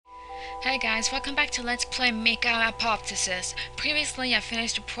Hey guys, welcome back to Let's Play Mica Apoptosis. Previously, I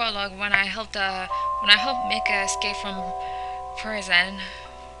finished the prologue when I helped Mica escape from prison.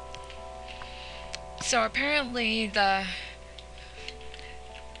 So apparently the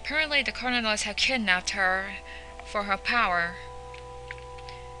Cardinals have kidnapped her for her power,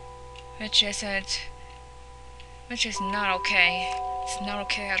 which is not okay. It's not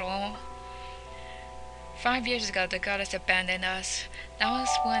okay at all. 5 years ago, the goddess abandoned us. That was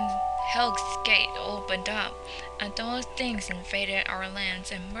when Hell's Gate opened up, and those things invaded our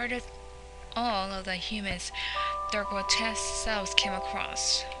lands and murdered all of the humans their grotesque selves came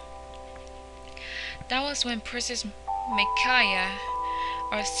across. That was when Princess Mica,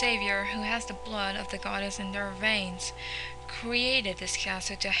 our savior, who has the blood of the goddess in their veins, created this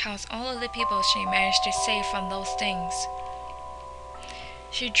castle to house all of the people she managed to save from those things.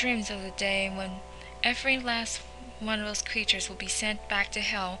 She dreams of the day when every last one of those creatures will be sent back to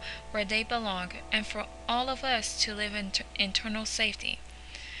hell where they belong, and for all of us to live in eternal safety.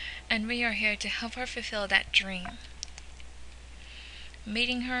 And we are here to help her fulfill that dream.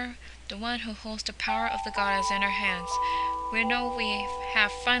 Meeting her, the one who holds the power of the goddess in her hands, we know we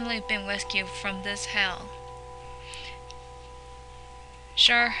have finally been rescued from this hell.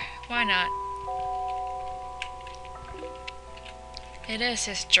 Sure, why not? It is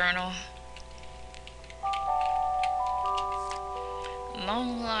his journal.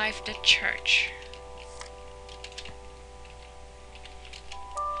 Long life the church.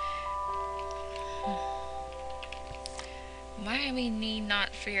 Why we need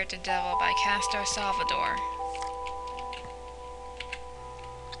not fear the devil by Castor Salvador.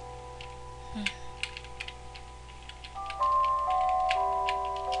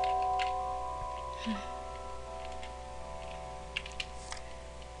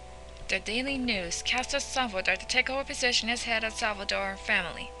 The Daily News. Castor Salvador to take over position as head of Salvador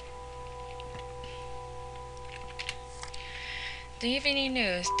family. The Evening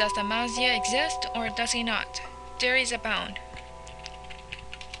News. Does the Mazia exist or does he not? Theories abound.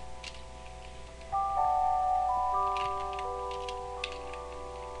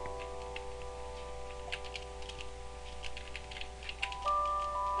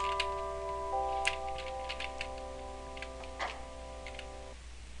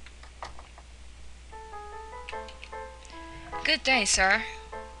 Good day, sir.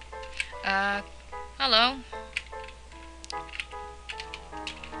 Hello.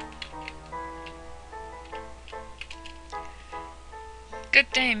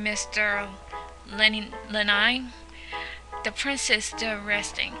 Good day, Mr. Lenine. The prince is still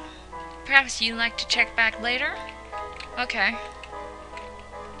resting. Perhaps you'd like to check back later? Okay.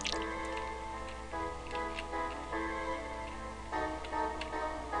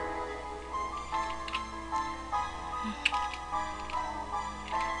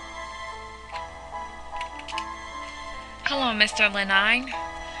 Hello, Mr. Lenine.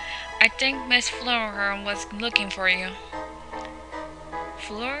 I think Miss Fleur was looking for you.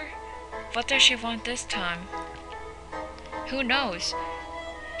 Fleur? What does she want this time? Who knows?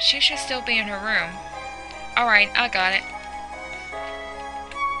 She should still be in her room. Alright, I got it.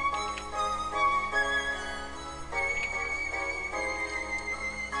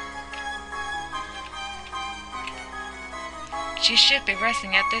 She should be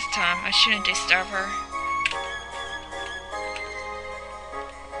resting at this time. I shouldn't disturb her.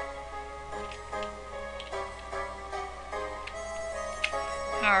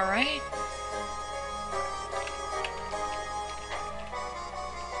 Alright.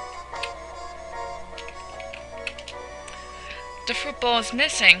 The fruit bowl is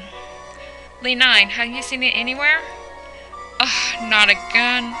missing. Lee9, have you seen it anywhere? Ugh, not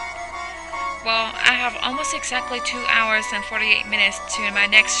again. Well, I have almost exactly 2 hours and 48 minutes to my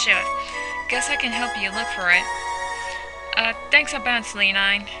next shift. Guess I can help you look for it. Thanks a bunch,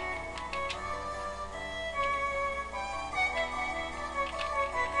 Lee9.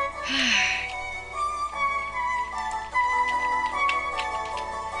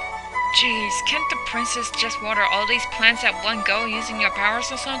 Jeez, can't the princess just water all these plants at one go using your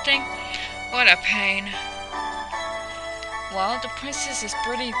powers or something? What a pain. Well, the princess is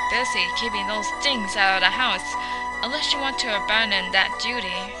pretty busy keeping those things out of the house, unless you want to abandon that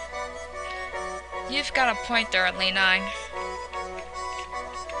duty. You've got a point there, Lee9.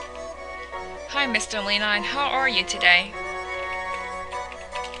 Hi, Mr. Lee9, how are you today?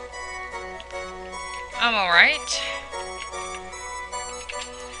 I'm alright.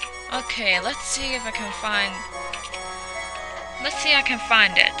 Okay, let's see if I can find... Let's see if I can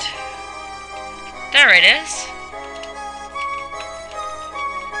find it. There it is.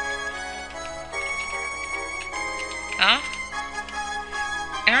 Huh?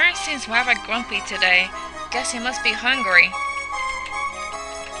 Aaron seems rather grumpy today. Guess he must be hungry.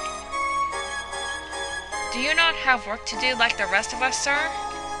 Do you not have work to do like the rest of us, sir?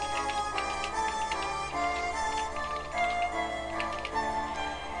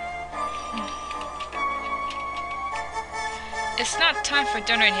 It's not time for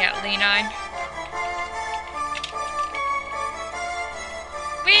dinner yet, Leonine.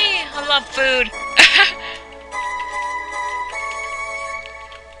 Whee! I love food!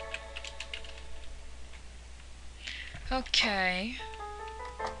 Okay.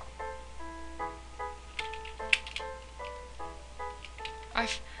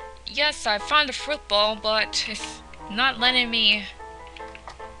 Yes, I found a fruit bowl, but it's not letting me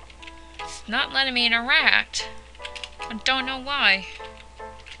interact. I don't know why.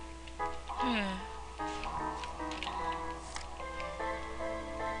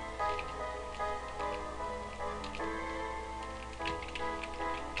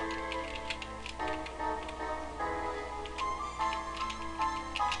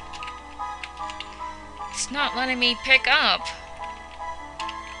 It's not letting me pick up.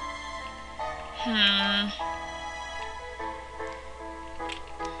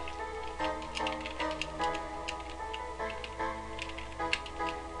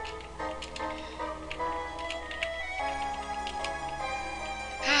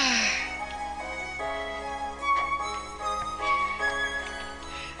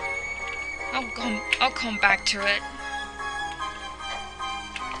 I'll come back to it.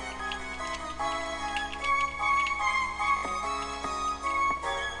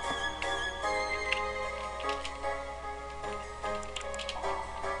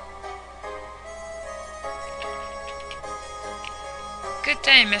 Good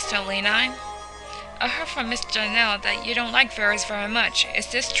day, Mr. Leonine. I heard from Miss Janelle that you don't like fairies very much.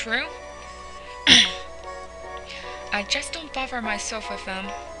 Is this true? I just don't bother myself with them.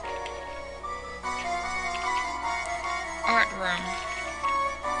 Art room.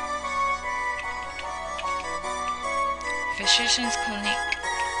 Physician's clinic.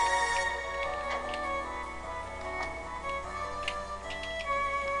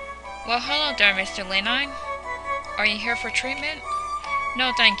 Well, hello there, Mr. Leonine. Are you here for treatment?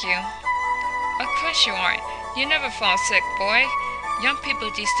 No, thank you. Of course you aren't. You never fall sick, boy. Young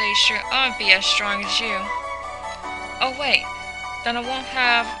people these days sure ought to be as strong as you. Oh wait, then I won't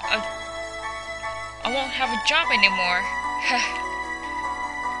have a job anymore.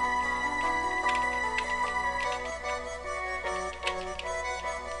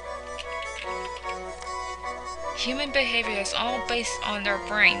 Human behavior is all based on their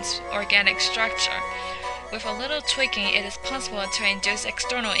brain's organic structure. With a little tweaking, it is possible to induce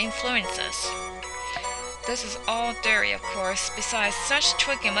external influences. This is all theory, of course. Besides, such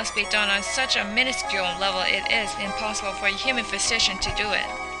tweaking must be done on such a minuscule level it is impossible for a human physician to do it.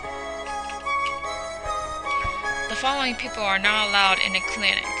 The following people are not allowed in the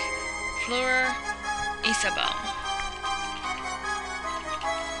clinic. Fleur, Isabel.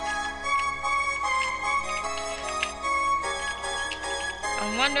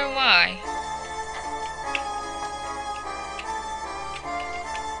 I wonder why.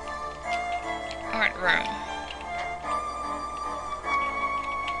 Art room.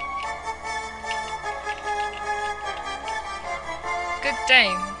 Good day,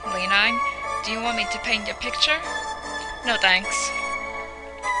 Leonine. Do you want me to paint your picture? No thanks.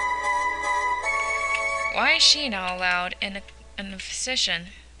 Why is she not allowed in a physician?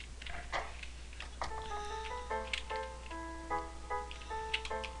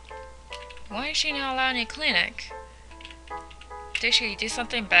 Why is she not allowed in a clinic? Did she do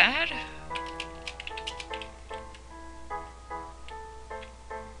something bad?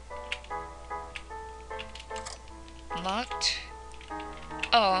 Locked?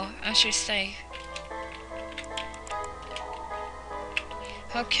 Oh, I should say.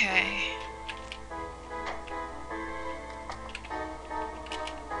 Okay.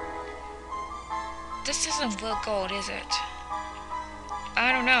 This isn't real gold, is it?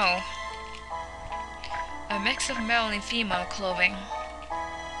 I don't know. A mix of male and female clothing.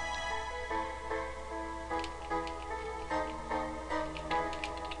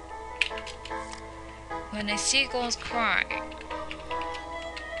 When the seagulls cry.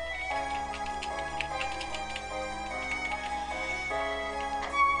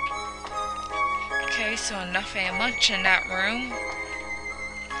 Okay, so nothing much in that room.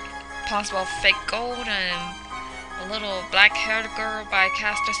 Possible fake gold and a little black-haired girl by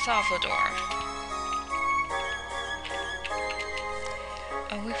Castor Salvador.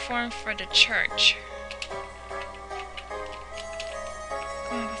 A reform for the church.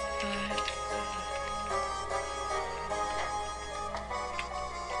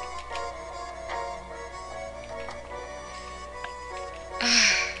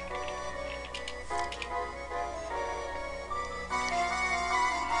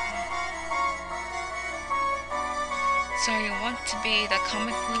 So you want to be the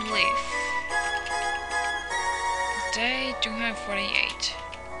comic relief. Day 248.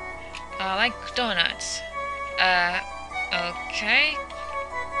 I like donuts. Okay.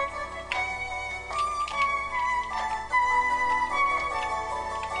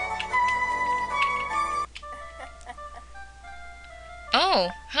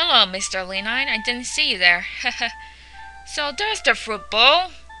 Oh, hello, Mr. Leonine. I didn't see you there. So there's the fruit bowl.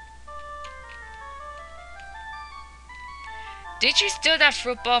 Did you steal that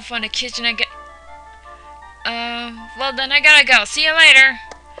fruit bowl from the kitchen again? Well then I gotta go. See you later.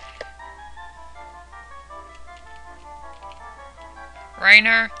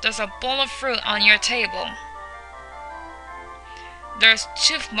 Rainer, there's a bowl of fruit on your table. There's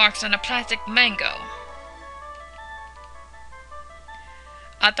tooth marks on a plastic mango.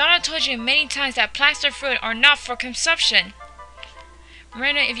 I thought I told you many times that plastic fruit are not for consumption.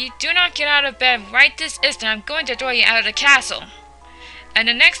 Rainer, if you do not get out of bed right this instant, I'm going to throw you out of the castle. And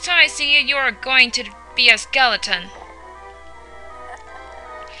the next time I see you, you are going to be a skeleton.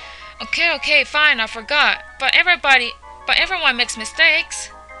 Okay, fine, I forgot. But everyone makes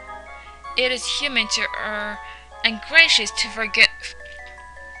mistakes. It is human to err and gracious to forget.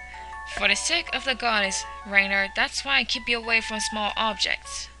 For the sake of the goddess, Rainer, that's why I keep you away from small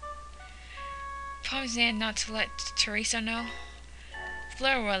objects. Promise me not to let Teresa know.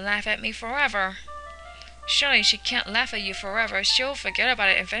 Fleur will laugh at me forever. Surely she can't laugh at you forever. She'll forget about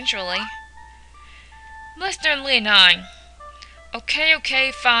it eventually. Mr. Leonine.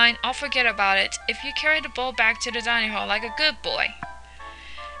 Okay, fine. I'll forget about it if you carry the bowl back to the dining hall like a good boy.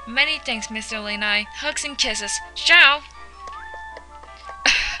 Many thanks, Mr. Leonine. Hugs and kisses. Ciao!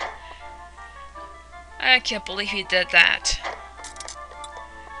 I can't believe he did that.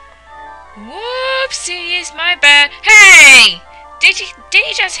 Whoopsies, my bad. Hey! Did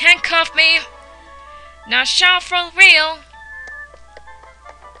he just handcuff me? Now shout for real.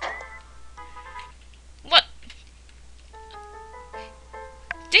 What?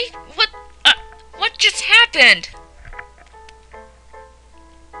 What just happened?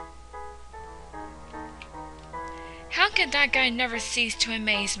 How could that guy never cease to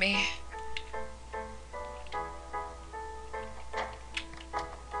amaze me?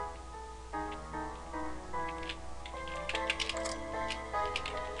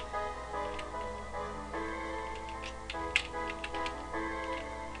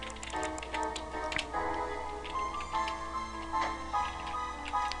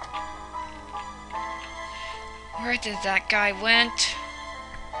 Where did that guy went?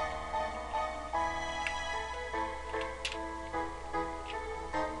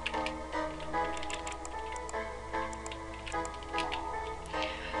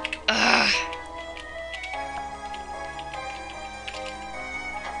 Ugh.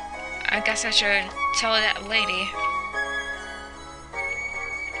 I guess I should tell that lady.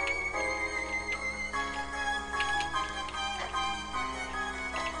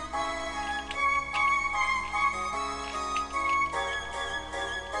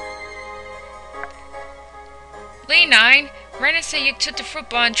 Leonine, Rainer said you took the fruit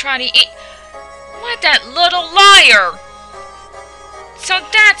bowl and tried to eat. What, that little liar! So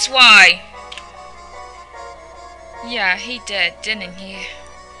that's why! Yeah, he did, didn't he?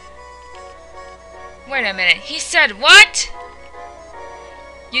 Wait a minute, he said what?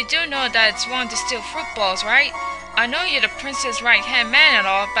 You do know that it's wrong to steal fruit bowls, right? I know you're the prince's right-hand man and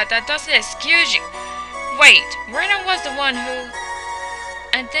all, but that doesn't excuse you. Wait, Rainer was the one who...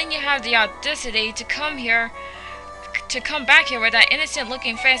 And then you have the audacity to come back here with that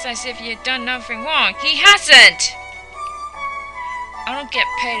innocent-looking face as if you'd done nothing wrong. He hasn't! I don't get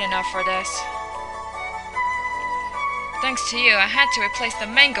paid enough for this. Thanks to you, I had to replace the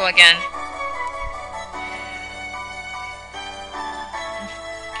mango again.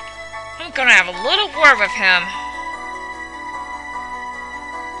 I'm gonna have a little word with him.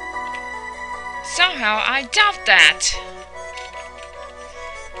 Somehow, I doubt that.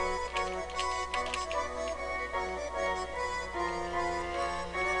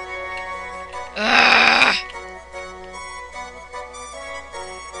 Ugh!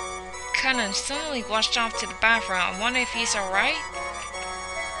 Conan suddenly washed off to the bathroom. I wonder if he's alright?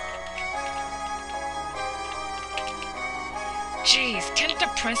 Jeez, can't the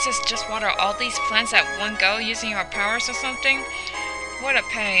princess just water all these plants at one go using her powers or something? What a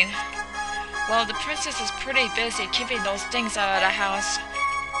pain. Well, the princess is pretty busy keeping those things out of the house.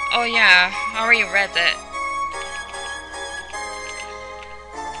 Oh yeah, I already read that.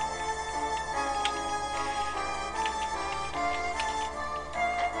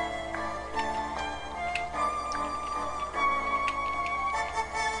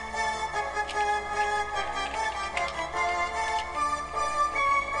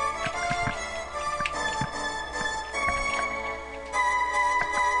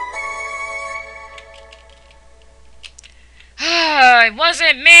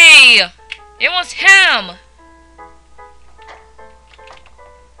 wasn't me! It was him!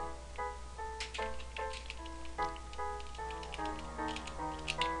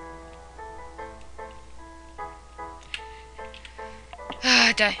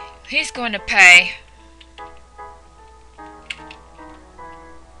 He's going to pay.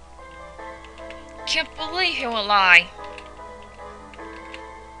 Can't believe he will lie.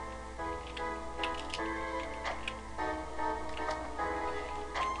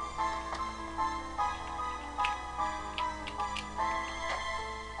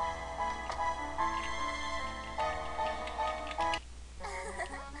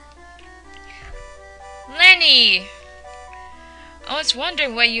 Lenny! I was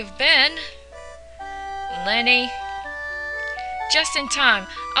wondering where you've been. Lenny. Just in time.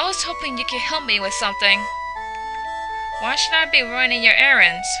 I was hoping you could help me with something. Why should I be running your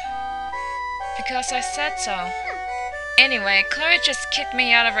errands? Because I said so. Anyway, Clara just kicked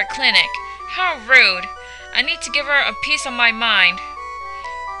me out of her clinic. How rude. I need to give her a piece of my mind.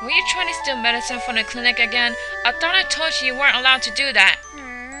 Were you trying to steal medicine from the clinic again? I thought I told you you weren't allowed to do that.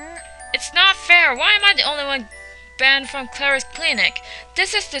 It's not fair. Why am I the only one banned from Clara's clinic?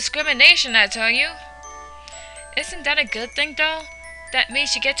 This is discrimination, I tell you. Isn't that a good thing, though? That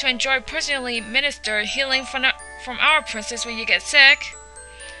means you get to enjoy personally administered healing from our princess when you get sick.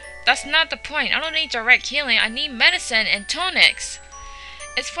 That's not the point. I don't need direct healing. I need medicine and tonics.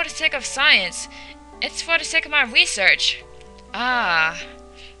 It's for the sake of science. It's for the sake of my research. Ah,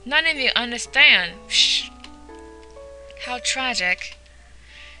 none of you understand. Shh. How tragic.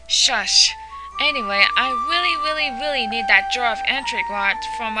 Shush. Anyway, I really need that jar of antidote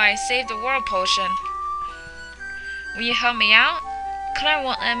for my Save the World potion. Will you help me out? Claire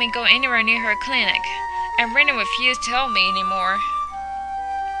won't let me go anywhere near her clinic, and Renner refused to help me anymore.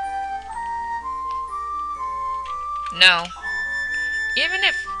 No.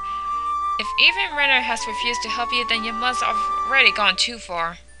 If even Renner has refused to help you, then you must have already gone too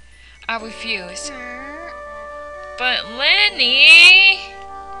far. I refuse. But Lenny...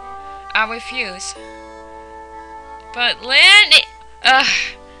 I refuse. But Lenny... Ugh.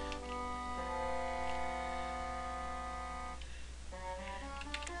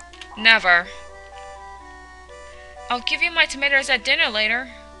 Never. I'll give you my tomatoes at dinner later.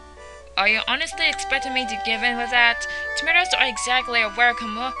 Are you honestly expecting me to give in with that? Tomatoes are exactly a rare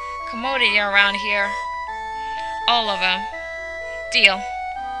commodity around here. All of them. Deal.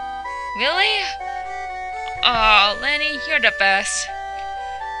 Really? Oh, Lenny, you're the best.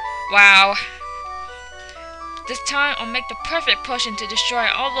 Wow. This time, I'll make the perfect potion to destroy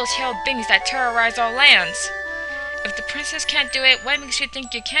all those hell beings that terrorize our lands. If the princess can't do it, what makes you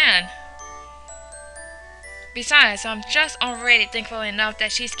think you can? Besides, I'm just already thankful enough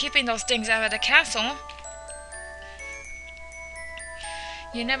that she's keeping those things out of the castle.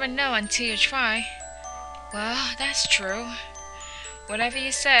 You never know until you try. Well, that's true. Whatever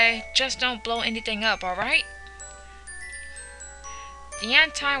you say, just don't blow anything up, alright? The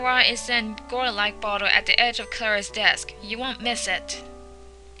anti-rot is in gore-like bottle at the edge of Clara's desk. You won't miss it.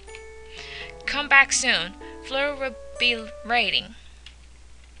 Come back soon. Fleur will be raiding.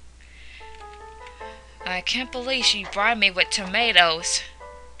 I can't believe she bribed me with tomatoes.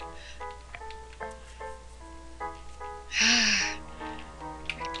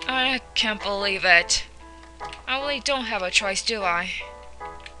 I can't believe it. I really don't have a choice, do I?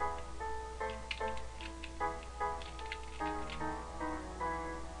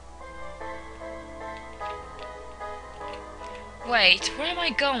 Wait, where am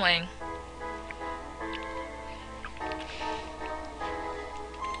I going?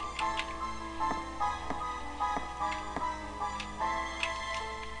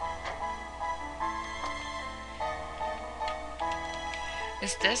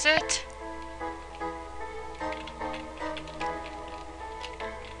 Is this it?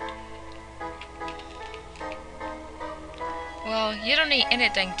 Well, you don't need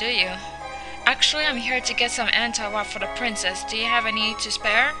anything, do you? Actually, I'm here to get some anti-rot for the princess. Do you have any to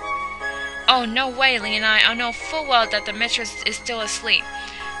spare? Oh, no way, Leonine. I know full well that the mistress is still asleep.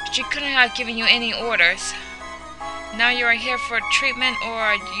 She couldn't have given you any orders. Now you are here for treatment, or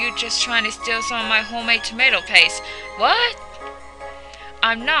are you just trying to steal some of my homemade tomato paste? What?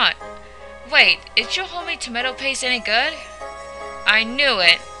 I'm not. Wait, is your homemade tomato paste any good? I knew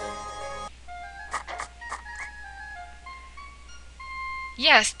it.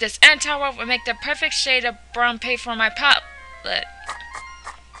 Yes, this anti-rot will make the perfect shade of brown paint for my palette.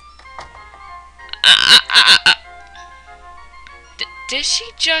 Did she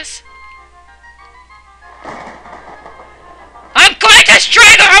just... I'm going to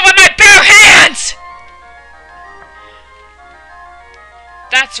strangle her with my bare hands!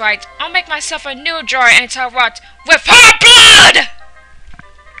 That's right. I'll make myself a new jar anti-rot with her blood!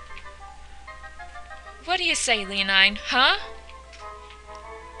 What do you say, Leonine, huh?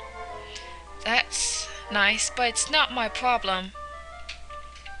 That's nice, but it's not my problem.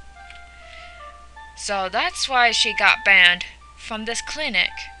 So that's why she got banned from this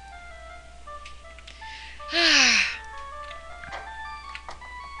clinic.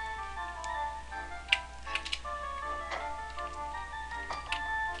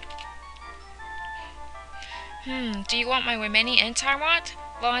 Do you want my remaining anti-rot?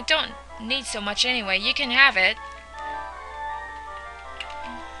 Well, I don't need so much anyway. You can have it.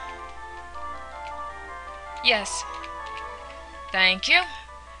 Yes. Thank you.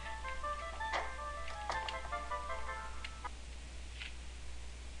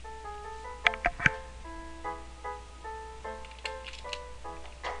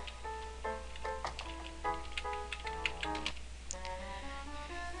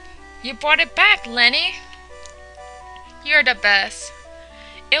 You brought it back, Lenny. You're the best.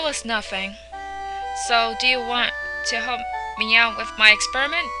 It was nothing. So, do you want to help me out with my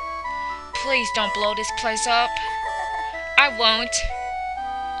experiment? Please don't blow this place up. I won't.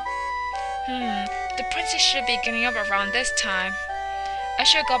 The princess should be getting up around this time. I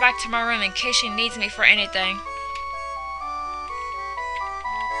should go back to my room in case she needs me for anything.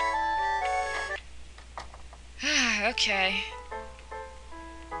 Okay.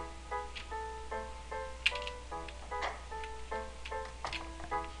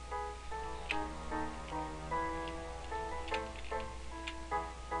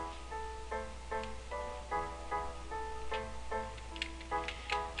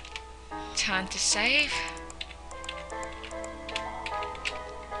 Time to save.